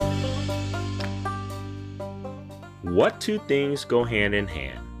What two things go hand in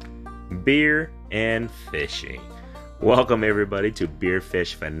hand? Beer and fishing. Welcome everybody to Beer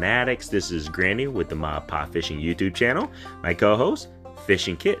Fish Fanatics. This is Granny with the Mod Pod Fishing YouTube channel. My co-host,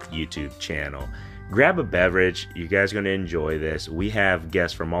 Fishing Kit YouTube channel. Grab a beverage. You guys are going to enjoy this. We have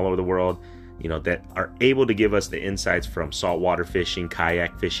guests from all over the world, that are able to give us the insights from saltwater fishing,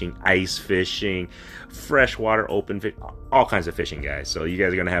 kayak fishing, ice fishing, freshwater, open fish, all kinds of fishing, guys. So you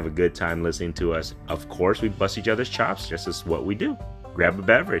guys are going to have a good time listening to us. Of course, we bust each other's chops. Just as what we do. Grab a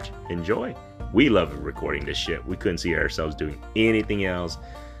beverage. Enjoy. We love recording this shit. We couldn't see ourselves doing anything else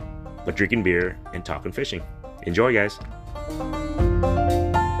but drinking beer and talking fishing. Enjoy, guys.